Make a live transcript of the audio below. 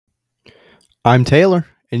I'm Taylor,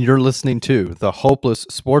 and you're listening to the Hopeless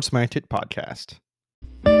Sports Magic Podcast.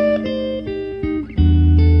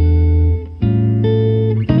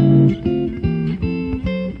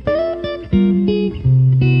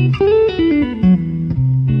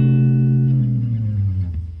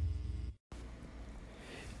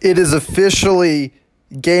 It is officially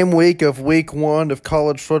game week of week 1 of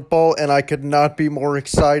college football, and I could not be more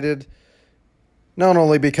excited, not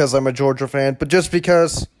only because I'm a Georgia fan, but just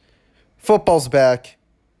because football's back,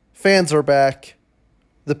 fans are back,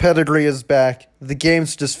 the pedigree is back, the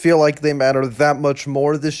games just feel like they matter that much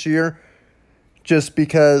more this year, just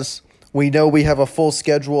because we know we have a full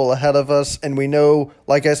schedule ahead of us, and we know,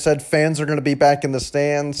 like I said, fans are going to be back in the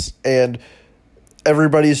stands, and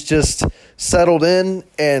everybody's just settled in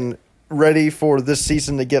and ready for this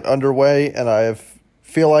season to get underway, and I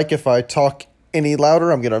feel like if I talk any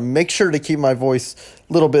louder, I'm going to make sure to keep my voice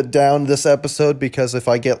a little bit down this episode, because if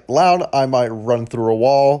I get loud, I might run through a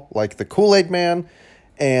wall like the Kool-Aid Man,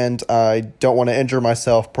 and I don't want to injure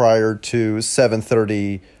myself prior to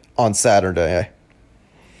 7:30 on Saturday.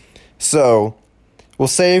 So we'll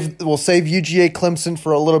save UGA Clemson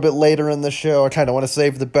for a little bit later in the show. I kind of want to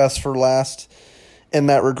save the best for last in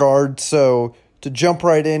that regard. So to jump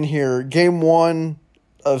right in here, game 1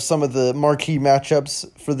 of some of the marquee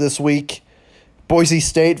matchups for this week, Boise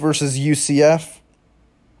State versus UCF.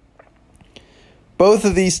 Both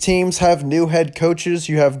of these teams have new head coaches.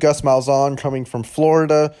 You have Gus Malzahn coming from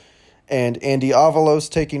Florida and Andy Avalos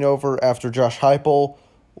taking over after Josh Heupel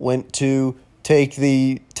went to take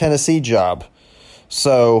the Tennessee job.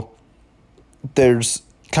 So there's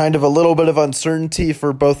kind of a little bit of uncertainty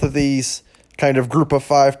for both of these kind of group of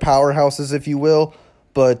 5 powerhouses, if you will,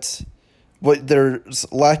 but what they're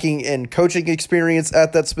lacking in coaching experience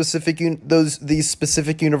at that specific these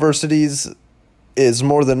specific universities is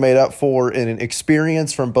more than made up for in an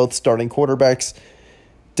experience from both starting quarterbacks.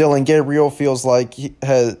 Dillon Gabriel feels like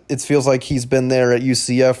he's been there at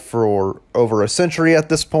UCF for over a century at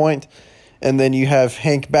this point, and then you have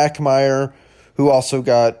Hank Bachmeier, who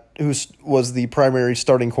was the primary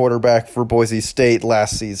starting quarterback for Boise State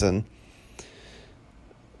last season.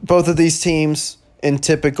 Both of these teams, in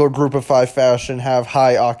typical group of 5 fashion, have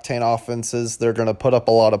high-octane offenses. They're going to put up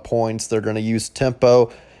a lot of points. They're going to use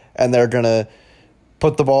tempo, and they're going to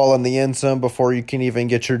put the ball in the end zone before you can even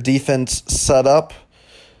get your defense set up.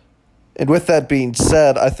 And with that being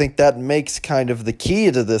said, I think that makes kind of the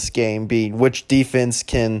key to this game being which defense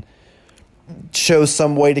can show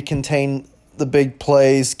some way to contain the big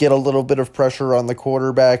plays, get a little bit of pressure on the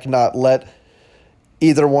quarterback, not let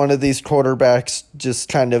either one of these quarterbacks just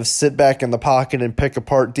kind of sit back in the pocket and pick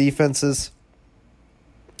apart defenses.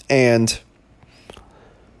 And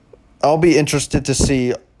I'll be interested to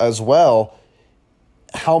see as well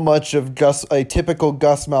how much of a typical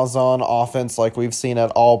Gus Malzahn offense like we've seen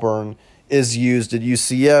at Auburn is used at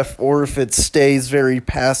UCF, or if it stays very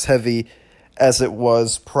pass-heavy as it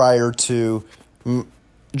was prior to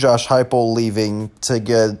Josh Heupel leaving to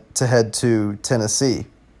head to Tennessee.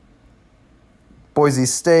 Boise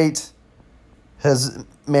State has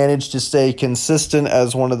managed to stay consistent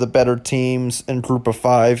as one of the better teams in Group of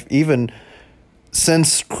 5, even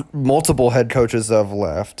since multiple head coaches have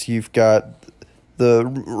left. You've got the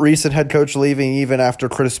recent head coach leaving. Even after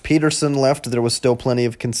Chris Peterson left, there was still plenty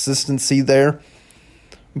of consistency there.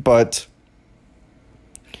 But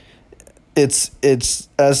it's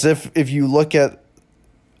as if you look at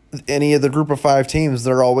any of the Group of 5 teams,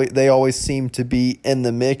 they always seem to be in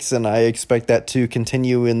the mix, and I expect that to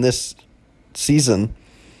continue in this season.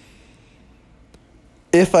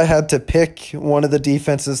 If I had to pick one of the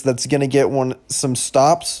defenses that's going to get some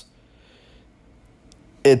stops,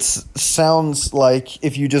 it sounds like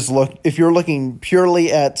if you're looking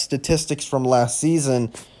purely at statistics from last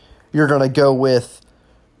season, you're going to go with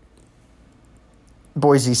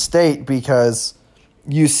Boise State, because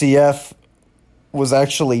UCF was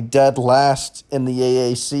actually dead last in the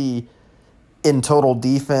AAC in total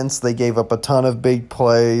defense. They gave up a ton of big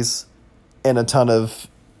plays and a ton of,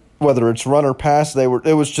 whether it's run or pass, it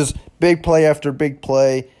was just big play after big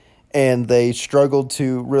play, and they struggled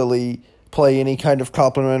to really play any kind of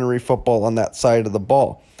complementary football on that side of the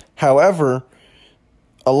ball. However,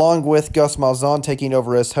 along with Gus Malzahn taking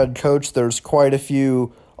over as head coach, there's quite a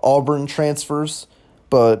few Auburn transfers,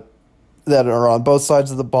 but that are on both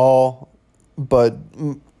sides of the ball. But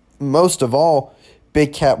most of all,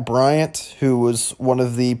 Big Cat Bryant, who was one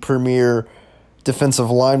of the premier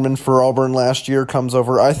defensive linemen for Auburn last year, comes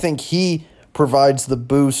over. I think he provides the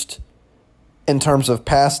boost in terms of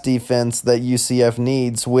pass defense that UCF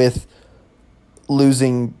needs, with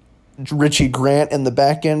losing Richie Grant in the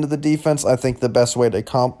back end of the defense. I think the best way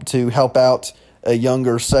to help out a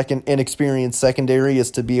younger inexperienced secondary is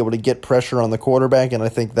to be able to get pressure on the quarterback, and I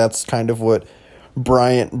think that's kind of what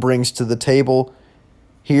Bryant brings to the table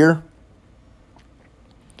here.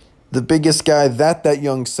 The biggest guy that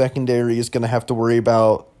young secondary is going to have to worry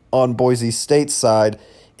about on Boise State's side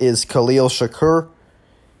is Khalil Shakur.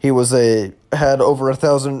 He had over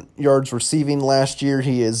 1,000 yards receiving last year.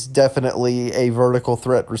 He is definitely a vertical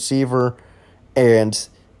threat receiver, and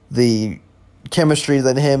the chemistry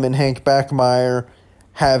that him and Hank Backmeyer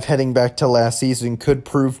have heading back to last season could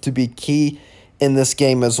prove to be key in this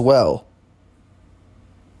game as well.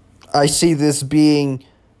 I see this being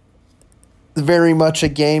very much a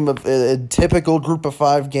game of a typical group of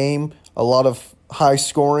 5 game, a lot of high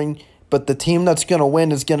scoring, but the team that's going to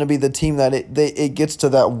win is going to be the team that it gets to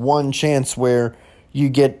that one chance where you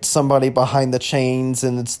get somebody behind the chains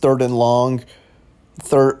and it's 3rd and long,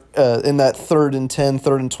 in that 3rd and 10,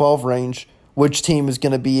 3rd and 12 range. Which team is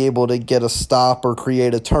going to be able to get a stop or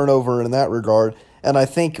create a turnover in that regard? And I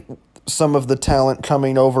think some of the talent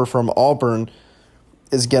coming over from Auburn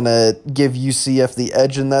is going to give UCF the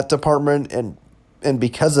edge in that department, and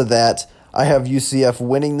because of that, I have UCF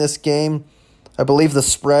winning this game. I believe the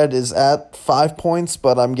spread is at 5 points,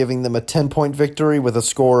 but I'm giving them a 10-point victory with a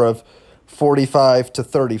score of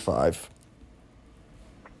 45-35.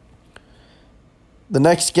 The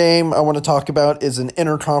next game I want to talk about is an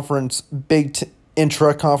intra-conference Big Ten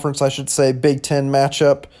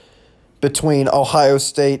matchup between Ohio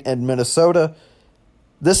State and Minnesota.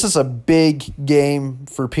 This is a big game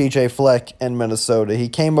for PJ Fleck and Minnesota. He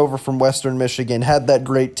came over from Western Michigan, had that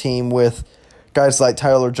great team with guys like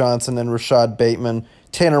Tyler Johnson and Rashad Bateman.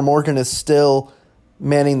 Tanner Morgan is still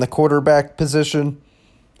manning the quarterback position,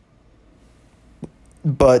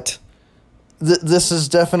 but this is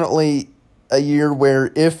definitely a year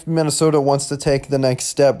where if Minnesota wants to take the next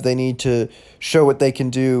step, they need to show what they can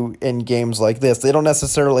do in games like this. They don't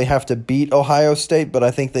necessarily have to beat Ohio State, but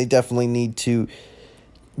I think they definitely need to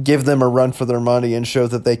give them a run for their money and show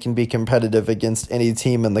that they can be competitive against any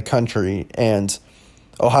team in the country. And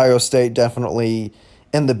Ohio State definitely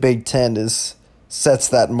in the Big Ten sets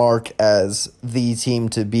that mark as the team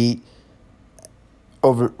to beat,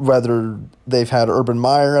 over whether they've had Urban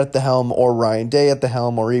Meyer at the helm or Ryan Day at the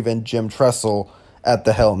helm or even Jim Tressel at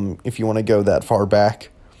the helm, if you want to go that far back.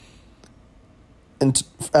 And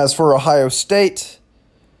as for Ohio State,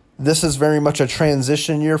 this is very much a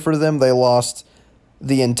transition year for them. They lost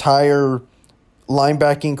the entire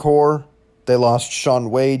linebacking core. They lost Shaun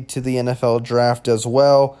Wade to the NFL draft as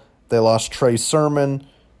well. They lost Trey Sermon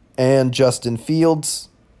and Justin Fields,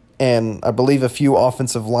 and I believe a few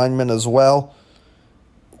offensive linemen as well.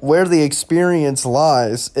 Where the experience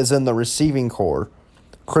lies is in the receiving core.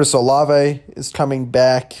 Chris Olave is coming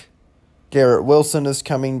back. Garrett Wilson is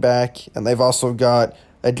coming back. And they've also got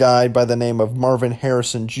a guy by the name of Marvin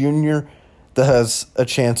Harrison Jr. that has a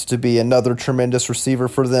chance to be another tremendous receiver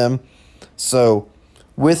for them. So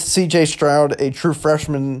with C.J. Stroud, a true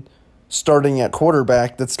freshman, starting at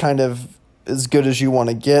quarterback, that's kind of as good as you want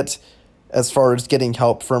to get as far as getting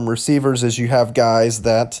help from receivers, as you have guys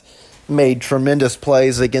that made tremendous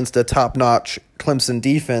plays against a top-notch Clemson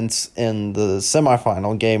defense in the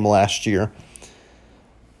semifinal game last year.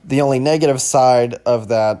 The only negative side of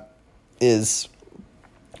that is,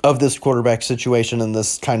 of this quarterback situation and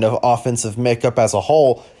this kind of offensive makeup as a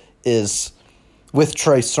whole, is with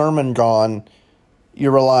Trey Sermon gone,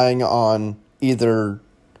 you're relying on either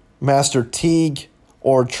Master Teague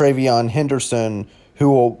or Travion Henderson,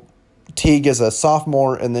 Teague is a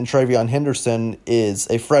sophomore, and then Travion Henderson is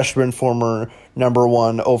a freshman, former number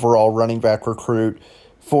 1 overall running back recruit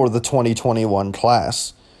for the 2021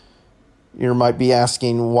 class. You might be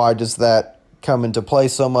asking, why does that come into play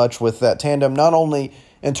so much with that tandem? Not only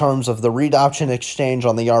in terms of the read option exchange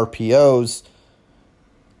on the RPOs,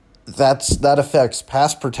 that affects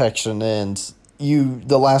pass protection, and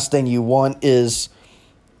the last thing you want is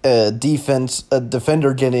a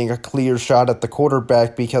defender getting a clear shot at the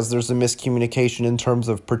quarterback because there's a miscommunication in terms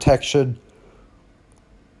of protection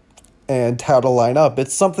and how to line up.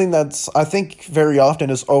 It's something that's, I think, very often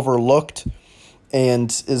is overlooked and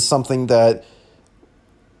is something that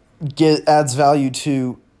adds value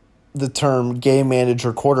to the term game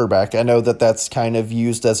manager quarterback. I know that that's kind of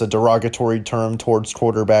used as a derogatory term towards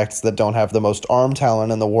quarterbacks that don't have the most arm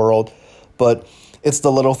talent in the world, but it's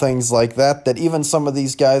the little things like that even some of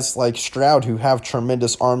these guys like Stroud, who have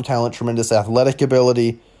tremendous arm talent, tremendous athletic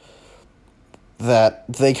ability, that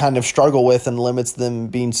they kind of struggle with and limits them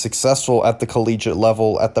being successful at the collegiate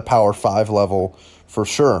level, at the Power 5 level, for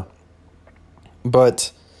sure.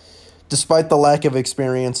 But despite the lack of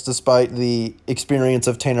experience, despite the experience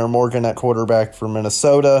of Tanner Morgan at quarterback for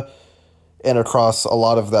Minnesota, and across a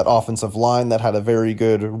lot of that offensive line that had a very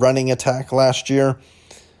good running attack last year,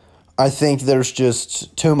 I think there's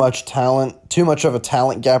just too much of a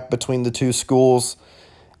talent gap between the two schools,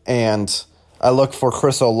 and I look for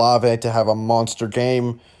Chris Olave to have a monster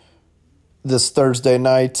game this Thursday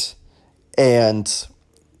night, and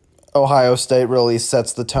Ohio State really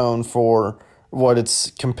sets the tone for what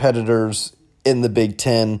its competitors in the Big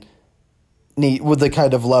Ten need, with the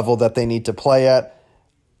kind of level that they need to play at.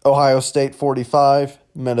 Ohio State 45,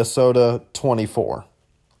 Minnesota 24.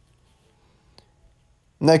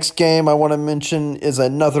 Next game I want to mention is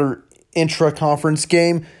another intra-conference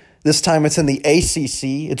game. This time it's in the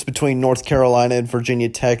ACC. It's between North Carolina and Virginia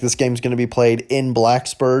Tech. This game's going to be played in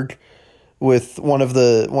Blacksburg with one of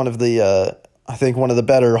the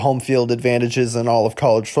better home field advantages in all of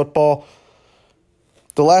college football.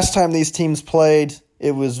 The last time these teams played,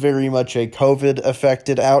 it was very much a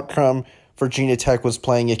COVID-affected outcome. Virginia Tech was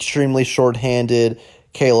playing extremely shorthanded.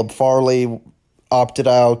 Caleb Farley opted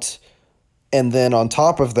out. And then on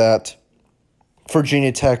top of that,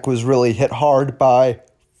 Virginia Tech was really hit hard by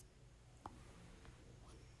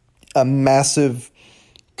a massive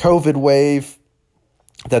COVID wave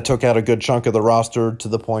that took out a good chunk of the roster to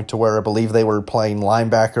the point to where I believe they were playing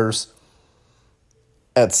linebackers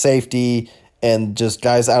at safety and just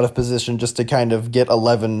guys out of position just to kind of get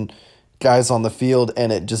 11 guys on the field,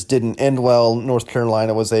 and it just didn't end well. North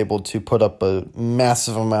Carolina was able to put up a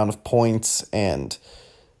massive amount of points and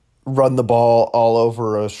run the ball all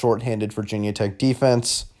over a shorthanded Virginia Tech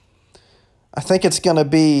defense. I think it's going to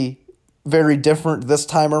be very different this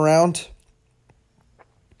time around.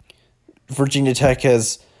 Virginia Tech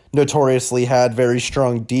has notoriously had very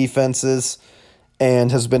strong defenses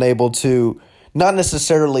and has been able to not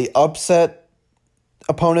necessarily upset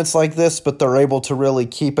opponents like this, but they're able to really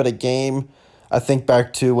keep it a game. I think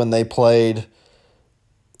back to when they played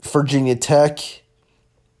Virginia Tech,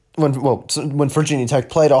 when Virginia Tech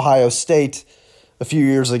played Ohio State a few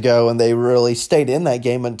years ago, and they really stayed in that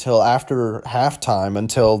game until after halftime,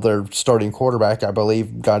 until their starting quarterback, I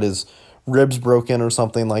believe, got his ribs broken or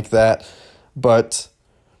something like that. But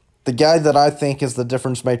the guy that I think is the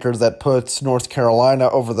difference maker that puts North Carolina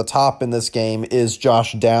over the top in this game is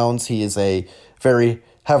Josh Downs. He is a very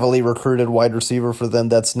heavily recruited wide receiver for them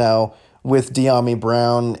that's now with De'Ami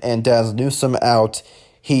Brown and Daz Newsome out.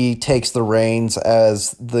 He takes the reins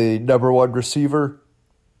as the number one receiver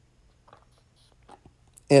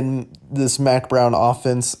in this Mac Brown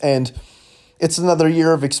offense. And it's another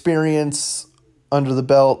year of experience under the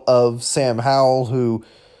belt of Sam Howell, who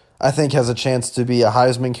I think has a chance to be a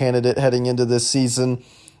Heisman candidate heading into this season.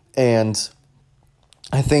 And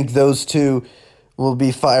I think those two will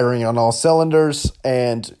be firing on all cylinders.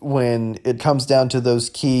 And when it comes down to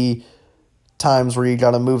those key times where you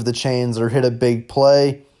got to move the chains or hit a big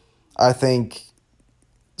play, I think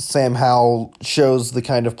Sam Howell shows the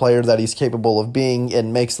kind of player that he's capable of being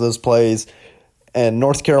and makes those plays. And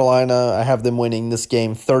North Carolina, I have them winning this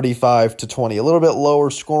game 35-20. A little bit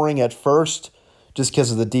lower scoring at first, just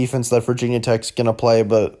because of the defense that Virginia Tech's going to play,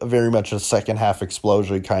 but very much a second-half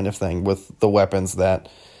explosion kind of thing with the weapons that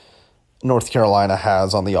North Carolina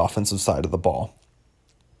has on the offensive side of the ball.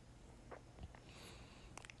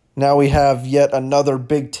 Now we have yet another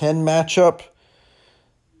Big Ten matchup.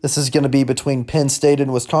 This is going to be between Penn State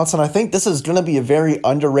and Wisconsin. I think this is going to be a very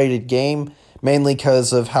underrated game, mainly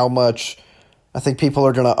because of how much I think people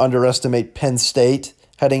are going to underestimate Penn State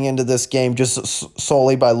heading into this game just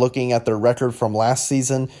solely by looking at their record from last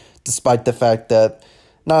season, despite the fact that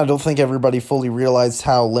I don't think everybody fully realized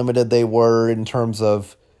how limited they were in terms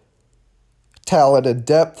of talent and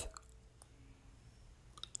depth,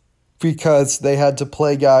 because they had to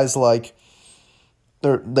play guys like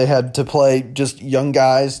they had to play just young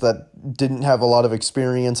guys that didn't have a lot of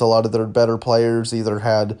experience. A lot of their better players either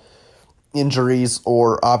had injuries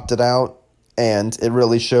or opted out, and it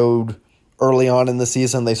really showed early on in the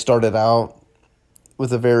season. They started out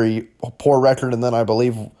with a very poor record, and then I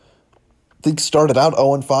think started out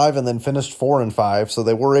 0-5 and then finished 4-5. So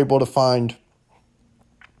they were able to find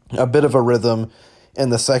a bit of a rhythm in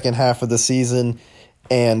the second half of the season,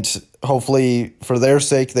 and hopefully for their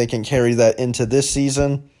sake they can carry that into this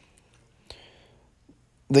season.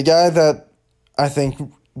 The guy that I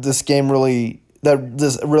think this really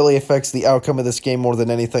affects the outcome of this game more than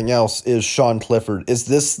anything else is Sean Clifford. Is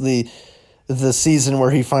this the season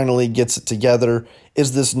where he finally gets it together?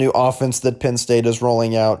 Is this new offense that Penn State is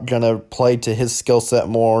rolling out going to play to his skill set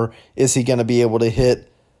more? Is he going to be able to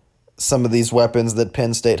hit some of these weapons that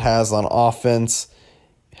Penn State has on offense?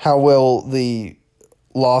 How will the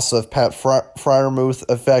loss of Pat Freiermuth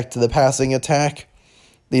affect the passing attack?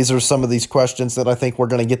 These are some of these questions that I think we're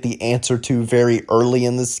going to get the answer to very early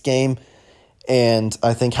in this game. And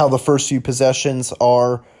I think how the first few possessions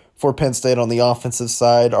are for Penn State on the offensive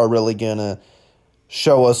side are really going to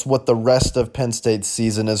show us what the rest of Penn State's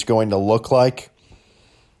season is going to look like.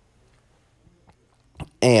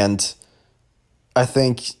 And I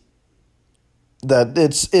think that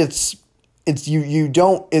it's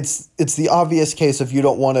the obvious case if you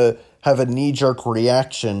don't want to have a knee-jerk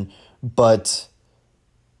reaction, but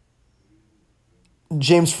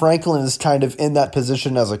James Franklin is kind of in that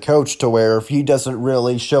position as a coach to where if he doesn't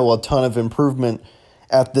really show a ton of improvement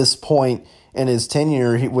at this point in his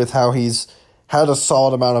tenure with how he's had a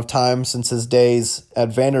solid amount of time since his days at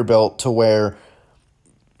Vanderbilt, to where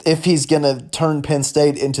if he's going to turn Penn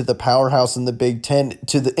State into the powerhouse in the Big Ten,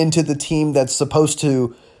 into the team that's supposed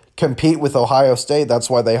to compete with Ohio State, that's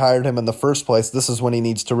why they hired him in the first place, this is when he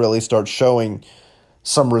needs to really start showing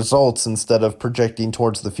some results instead of projecting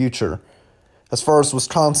towards the future. As far as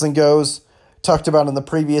Wisconsin goes, talked about in the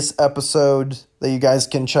previous episode that you guys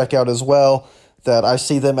can check out as well, that I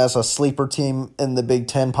see them as a sleeper team in the Big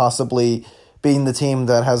Ten, possibly being the team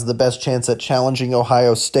that has the best chance at challenging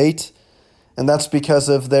Ohio State. And that's because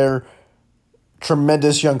of their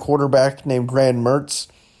tremendous young quarterback named Graham Mertz.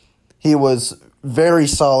 He was very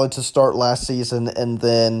solid to start last season, and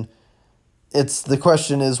then the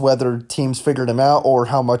question is whether teams figured him out or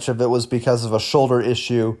how much of it was because of a shoulder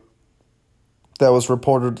issue that was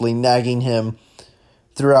reportedly nagging him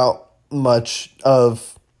throughout much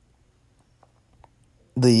of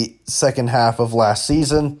the second half of last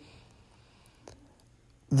season.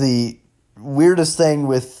 The weirdest thing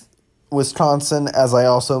with Wisconsin, as I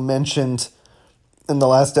also mentioned in the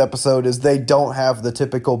last episode, is they don't have the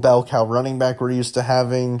typical bell cow running back we're used to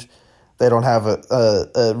having. They don't have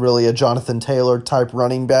really a Jonathan Taylor type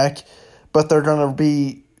running back, but they're going to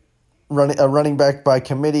be a running back by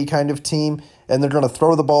committee kind of team, and they're going to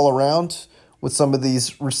throw the ball around with some of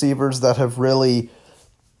these receivers that have really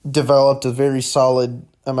developed a very solid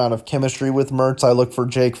amount of chemistry with Mertz. I look for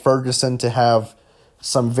Jake Ferguson to have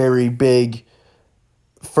some very big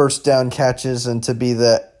first down catches and to be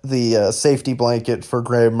the safety blanket for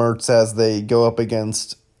Graham Mertz as they go up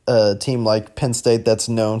against a team like Penn State that's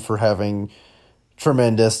known for having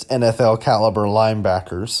tremendous NFL caliber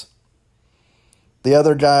linebackers.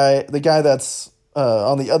 The guy that's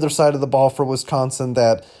on the other side of the ball for Wisconsin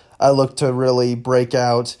that I look to really break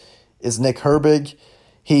out is Nick Herbig.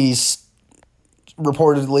 He's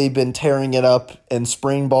reportedly been tearing it up in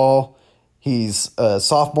spring ball. He's a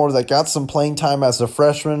sophomore that got some playing time as a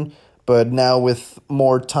freshman, but now with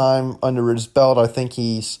more time under his belt, I think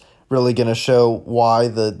he's really going to show why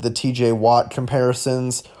the TJ Watt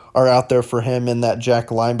comparisons are out there for him in that jack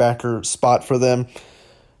linebacker spot for them.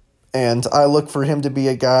 And I look for him to be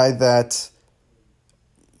a guy that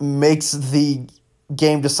makes the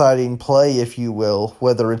game-deciding play, if you will,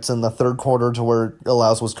 whether it's in the third quarter to where it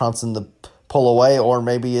allows Wisconsin to pull away, or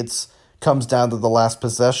maybe it's comes down to the last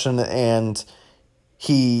possession and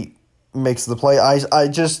he makes the play. I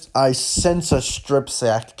sense a strip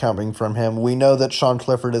sack coming from him. We know that Sean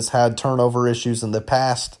Clifford has had turnover issues in the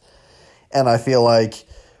past, and I feel like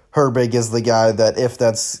Herbig is the guy that if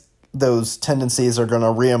those tendencies are going to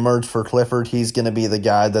reemerge for Clifford, he's going to be the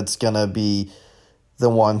guy that's going to be the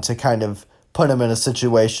one to kind of put him in a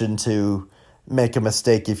situation to make a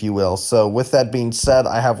mistake, if you will. So with that being said,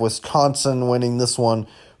 I have Wisconsin winning this one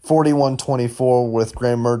 41-24, with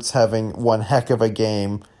Graham Mertz having one heck of a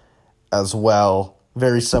game as well,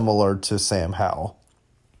 very similar to Sam Howell.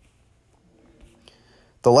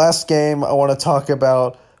 The last game I want to talk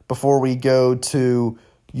about before we go to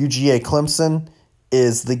UGA Clemson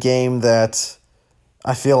is the game that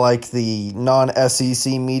I feel like the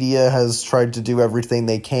non-SEC media has tried to do everything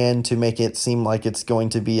they can to make it seem like it's going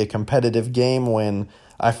to be a competitive game, when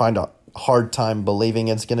I find a hard time believing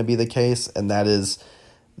it's going to be the case, and that is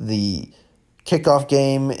the kickoff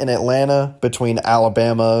game in Atlanta between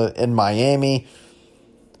Alabama and Miami.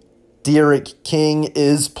 D'Eriq King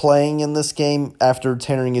is playing in this game after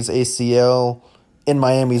tearing his ACL in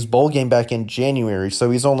Miami's bowl game back in January, so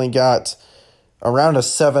he's only got around a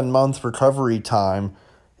 7-month recovery time,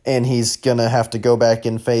 and he's going to have to go back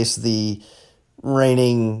and face the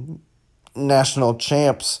reigning national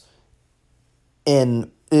champs.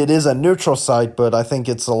 It is a neutral site, but I think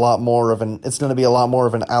it's going to be a lot more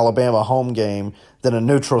of an Alabama home game than a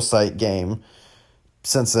neutral site game,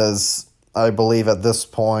 since, as I believe at this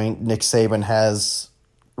point, Nick Saban has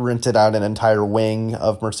rented out an entire wing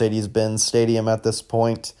of Mercedes-Benz Stadium at this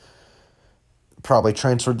point. probably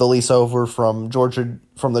transferred the lease over from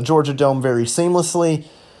the Georgia Dome very seamlessly,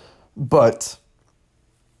 but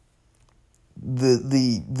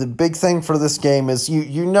the big thing for this game is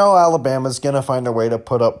you know Alabama's going to find a way to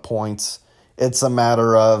put up points. It's a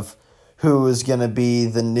matter of who is going to be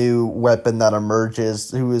the new weapon that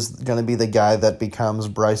emerges, who is going to be the guy that becomes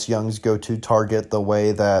Bryce Young's go-to target the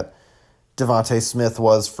way that Devontae Smith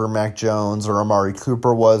was for Mac Jones, or Amari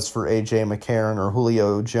Cooper was for A.J. McCarron, or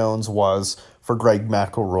Julio Jones was for Greg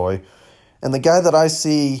McElroy. And the guy that I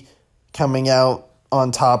see coming out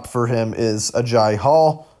on top for him is Agiye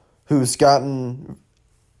Hall, who's gotten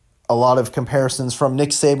a lot of comparisons from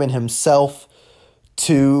Nick Saban himself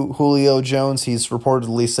to Julio Jones. He's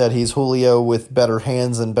reportedly said he's Julio with better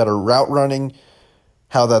hands and better route running.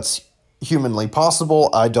 How that's humanly possible,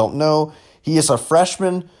 I don't know. He is a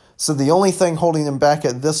freshman, so the only thing holding him back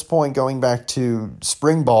at this point, going back to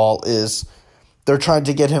spring ball, is they're trying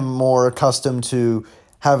to get him more accustomed to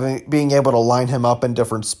being able to line him up in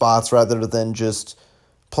different spots rather than just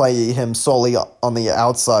play him solely on the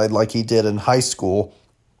outside like he did in high school.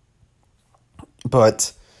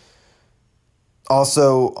 But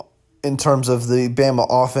also, in terms of the Bama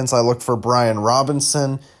offense, I look for Brian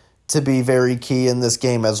Robinson to be very key in this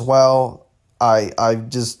game as well. I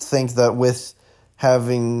just think that with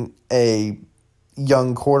having a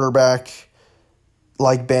young quarterback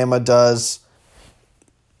like Bama does,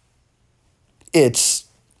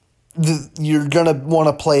 you're going to want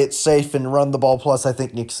to play it safe and run the ball. Plus, I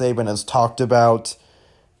think Nick Saban has talked about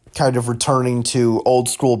kind of returning to old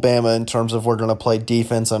school Bama in terms of we're going to play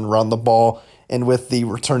defense and run the ball. And with the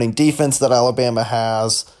returning defense that Alabama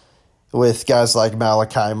has, with guys like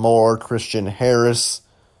Malachi Moore, Christian Harris,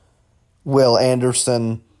 Will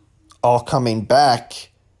Anderson all coming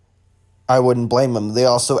back, I wouldn't blame them. They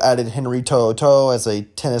also added Henry To'oTo'o as a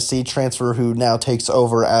Tennessee transfer who now takes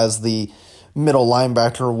over as the middle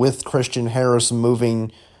linebacker, with Christian Harris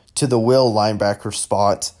moving to the will linebacker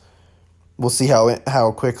spot. We'll see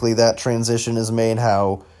how quickly that transition is made,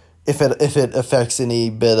 if it affects any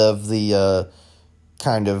bit of the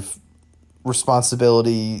kind of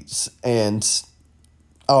responsibilities. And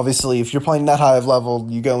obviously, if you're playing that high of level,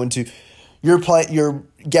 you go into your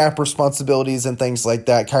gap responsibilities and things like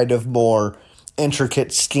that, kind of more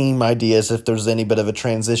intricate scheme ideas if there's any bit of a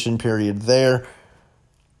transition period there.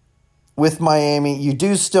 With Miami, you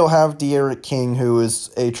do still have D'Eriq King, who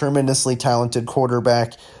is a tremendously talented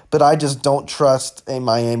quarterback, but I just don't trust a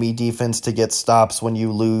Miami defense to get stops when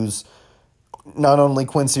you lose not only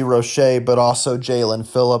Quincy Roche, but also Jalen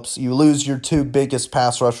Phillips. You lose your two biggest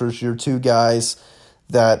pass rushers, your two guys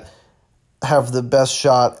that have the best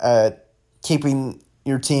shot at keeping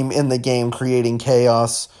your team in the game, creating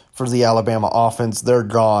chaos for the Alabama offense. They're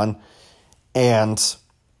gone. And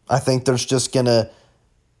I think there's just going to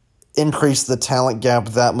increase the talent gap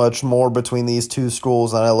that much more between these two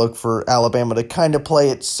schools, and I look for Alabama to kind of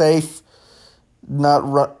play it safe,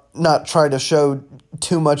 not try to show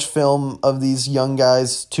too much film of these young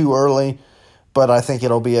guys too early, but I think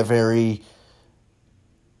it'll be a very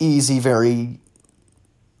easy, very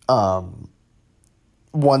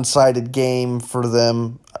one-sided game for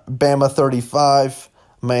them. Bama 35,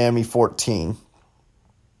 Miami 14.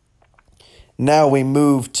 Now we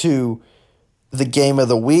move to the game of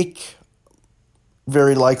the week,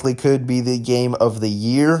 very likely could be the game of the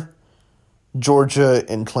year, Georgia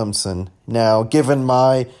and Clemson. Now, given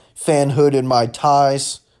my fanhood and my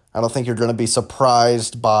ties, I don't think you're going to be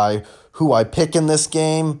surprised by who I pick in this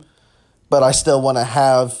game, but I still want to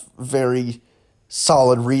have very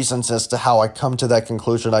solid reasons as to how I come to that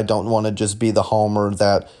conclusion. I don't want to just be the homer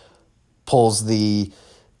that pulls the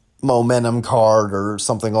momentum card or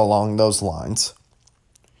something along those lines.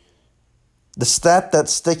 The stat that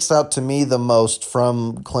sticks out to me the most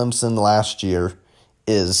from Clemson last year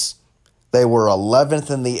is they were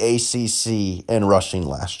 11th in the ACC in rushing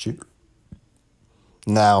last year.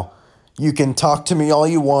 Now, you can talk to me all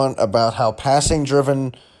you want about how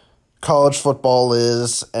passing-driven college football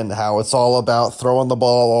is and how it's all about throwing the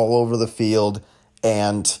ball all over the field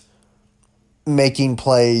and making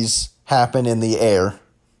plays happen in the air.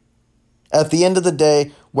 At the end of the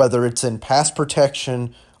day, whether it's in pass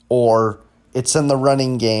protection or it's in the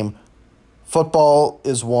running game, football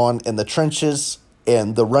is won in the trenches,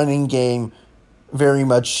 and the running game very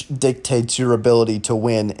much dictates your ability to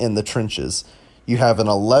win in the trenches. You have an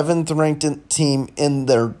 11th ranked team in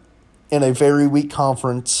a very weak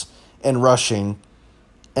conference in rushing,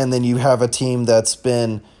 and then you have a team that's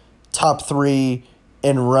been top 3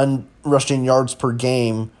 in rushing yards per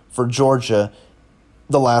game for Georgia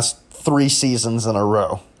the last 3 seasons in a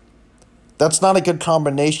row. that's not a good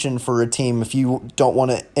combination for a team if you don't want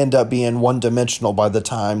to end up being one-dimensional by the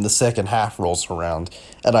time the second half rolls around.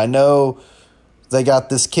 And I know they got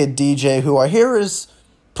this kid DJ who I hear is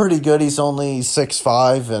pretty good. He's only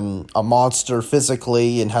 6'5" and a monster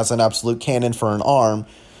physically and has an absolute cannon for an arm.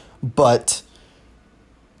 But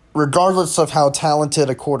regardless of how talented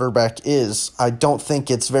a quarterback is, I don't think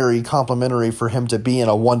it's very complimentary for him to be in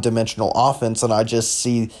a one-dimensional offense, and I just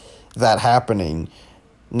see that happening.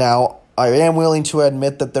 Now, I am willing to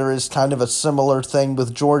admit that there is kind of a similar thing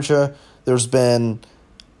with Georgia. There's been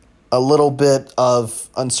a little bit of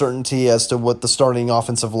uncertainty as to what the starting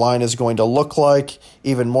offensive line is going to look like,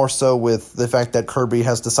 even more so with the fact that Kirby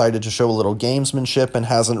has decided to show a little gamesmanship and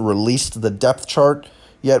hasn't released the depth chart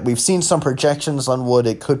yet. We've seen some projections on what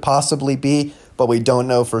it could possibly be, but we don't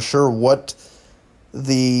know for sure what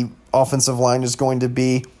the offensive line is going to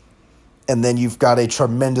be. And then you've got a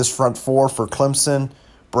tremendous front four for Clemson.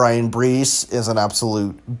 Brian Brees is an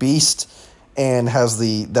absolute beast and has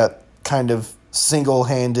that kind of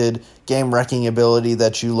single-handed game-wrecking ability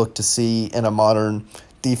that you look to see in a modern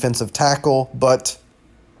defensive tackle. But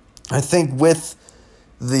I think with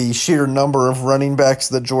the sheer number of running backs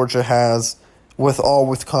that Georgia has,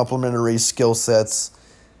 with complementary skill sets,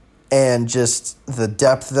 and just the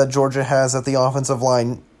depth that Georgia has at the offensive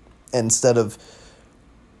line, instead of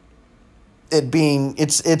it being,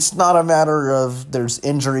 it's not a matter of there's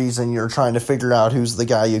injuries and you're trying to figure out who's the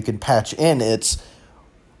guy you can patch in. It's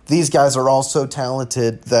these guys are all so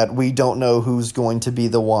talented that we don't know who's going to be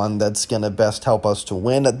the one that's going to best help us to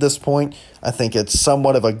win at this point. I think it's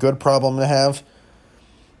somewhat of a good problem to have,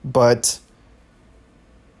 but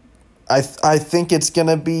I think it's going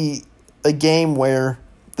to be a game where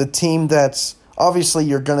the team that's obviously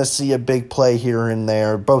you're going to see a big play here and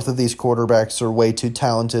there. Both of these quarterbacks are way too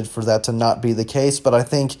talented for that to not be the case, but I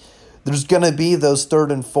think there's going to be those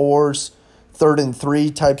 3rd and 4s, 3rd and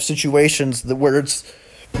 3 type situations where it's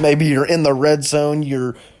maybe you're in the red zone,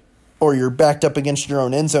 you're backed up against your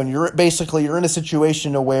own end zone. You're in a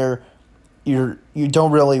situation where you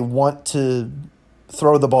don't really want to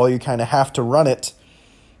throw the ball, you kind of have to run it.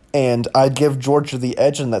 And I'd give Georgia the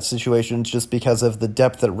edge in that situation just because of the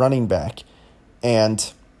depth at running back.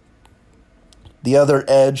 And the other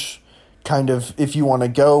edge, kind of, if you want to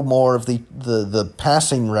go more of the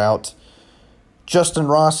passing route, Justin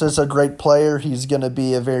Ross is a great player. He's going to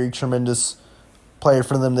be a very tremendous player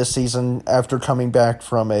for them this season after coming back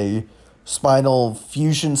from a spinal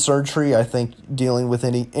fusion surgery. I think dealing with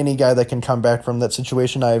any guy that can come back from that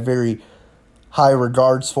situation, I have very high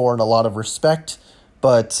regards for and a lot of respect.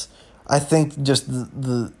 But I think just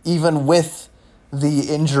the even with the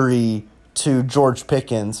injury to George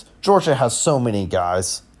Pickens, Georgia has so many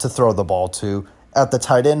guys to throw the ball to at the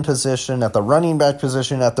tight end position, at the running back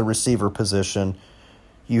position, at the receiver position.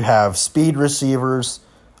 You have speed receivers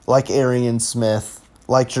like Arian Smith,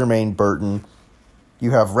 like Jermaine Burton. You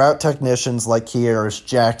have route technicians like Kearis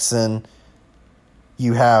Jackson.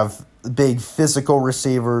 You have big physical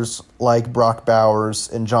receivers like Brock Bowers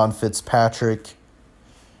and John Fitzpatrick.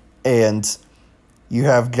 And you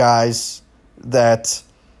have guys that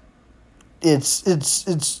it's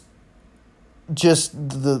just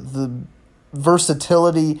the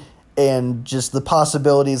versatility and just the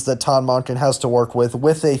possibilities that Todd Monken has to work with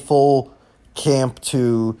a full camp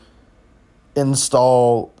to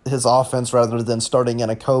install his offense rather than starting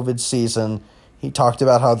in a COVID season. He talked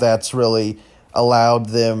about how that's really allowed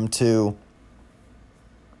them to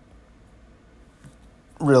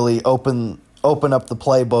really open up the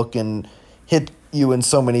playbook and hit you in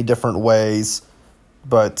so many different ways.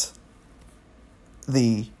 But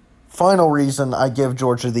the final reason I give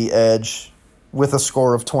Georgia the edge with a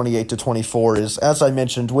score of 28-24 is, as I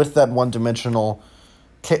mentioned, with that one-dimensional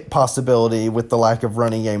possibility with the lack of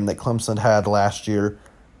running game that Clemson had last year,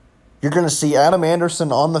 you're going to see Adam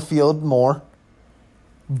Anderson on the field more.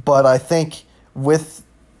 But I think with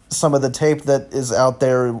some of the tape that is out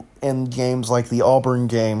there in games like the Auburn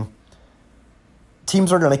game,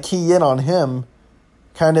 teams are going to key in on him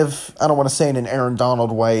kind of, I don't want to say in an Aaron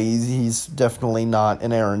Donald way. He's definitely not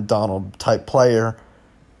an Aaron Donald type player.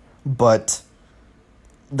 But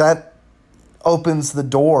that opens the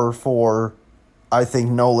door for, I think,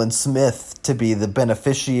 Nolan Smith to be the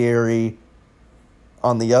beneficiary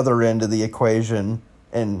on the other end of the equation,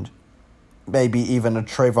 and maybe even a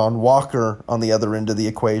Trayvon Walker on the other end of the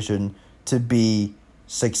equation to be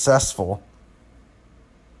successful.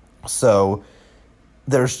 So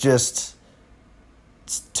there's just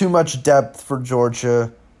too much depth for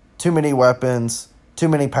Georgia, too many weapons, too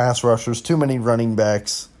many pass rushers, too many running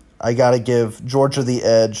backs. I got to give Georgia the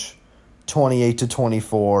edge,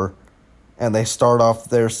 28-24, and they start off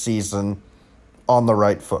their season on the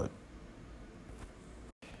right foot.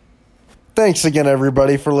 Thanks again,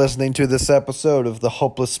 everybody, for listening to this episode of the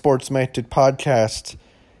Hopeless Sports-Minded Podcast.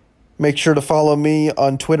 Make sure to follow me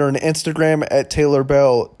on Twitter and Instagram at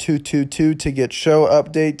TaylorBell222 to get show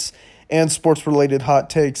updates and sports-related hot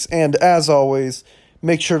takes. And as always,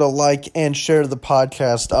 make sure to like and share the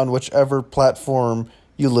podcast on whichever platform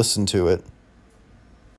you listen to it.